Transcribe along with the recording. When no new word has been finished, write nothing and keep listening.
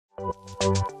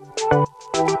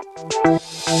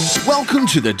Welcome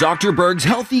to the Dr. Berg's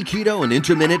Healthy Keto and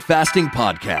Intermittent Fasting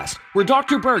Podcast, where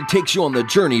Dr. Berg takes you on the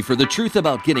journey for the truth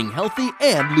about getting healthy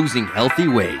and losing healthy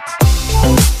weight.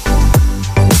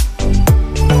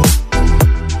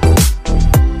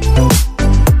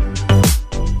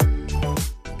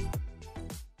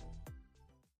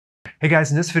 Hey guys,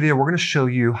 in this video, we're going to show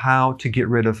you how to get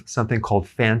rid of something called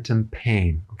phantom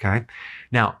pain, okay?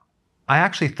 Now, I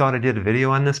actually thought I did a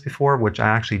video on this before, which I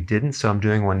actually didn't, so I'm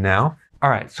doing one now. All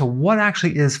right, so what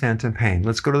actually is phantom pain?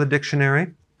 Let's go to the dictionary.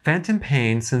 Phantom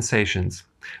pain sensations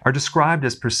are described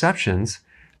as perceptions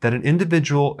that an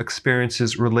individual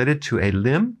experiences related to a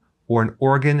limb or an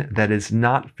organ that is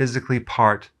not physically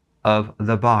part of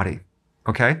the body,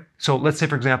 okay? So let's say,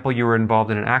 for example, you were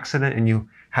involved in an accident and you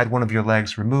had one of your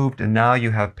legs removed and now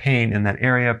you have pain in that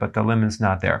area, but the limb is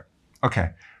not there. Okay,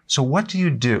 so what do you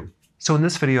do? So in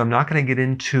this video, I'm not going to get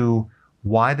into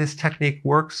why this technique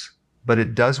works, but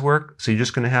it does work. So you're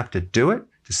just going to have to do it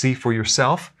to see for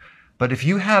yourself. But if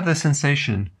you have the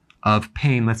sensation of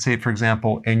pain, let's say, for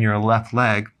example, in your left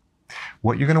leg,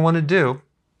 what you're going to want to do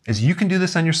is you can do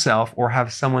this on yourself or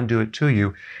have someone do it to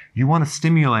you. You want to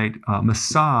stimulate,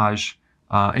 massage.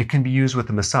 It can be used with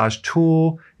a massage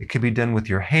tool. It can be done with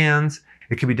your hands.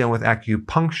 It can be done with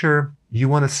acupuncture. You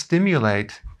want to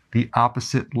stimulate the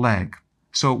opposite leg.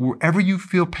 So wherever you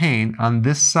feel pain on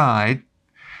this side,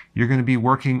 you're going to be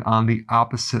working on the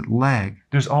opposite leg.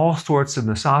 There's all sorts of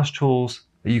massage tools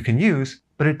that you can use,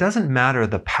 but it doesn't matter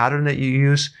the pattern that you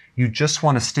use. You just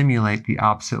want to stimulate the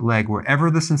opposite leg.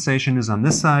 Wherever the sensation is on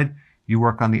this side, you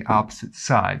work on the opposite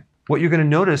side. What you're going to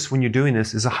notice when you're doing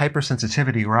this is a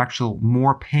hypersensitivity or actual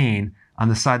more pain on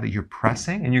the side that you're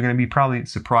pressing, and you're going to be probably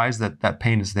surprised that that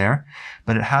pain is there,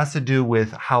 but it has to do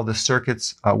with how the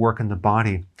circuits work in the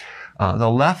body. The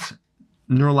left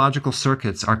neurological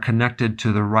circuits are connected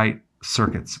to the right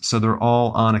circuits, so they're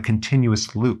all on a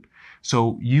continuous loop.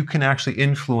 So you can actually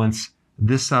influence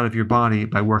this side of your body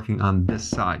by working on this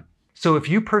side. So if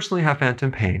you personally have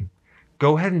phantom pain,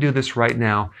 go ahead and do this right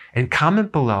now and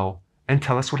comment below and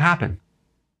tell us what happened.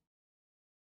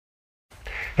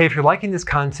 Hey, if you're liking this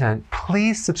content,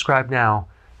 please subscribe now,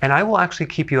 and I will actually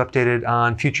keep you updated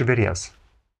on future videos.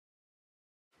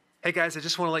 Hey guys, I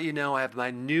just want to let you know I have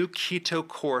my new keto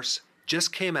course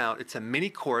just came out. It's a mini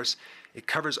course. It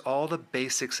covers all the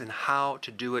basics and how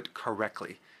to do it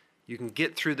correctly. You can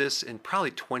get through this in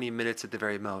probably 20 minutes at the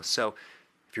very most. So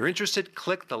if you're interested,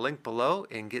 click the link below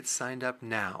and get signed up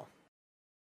now.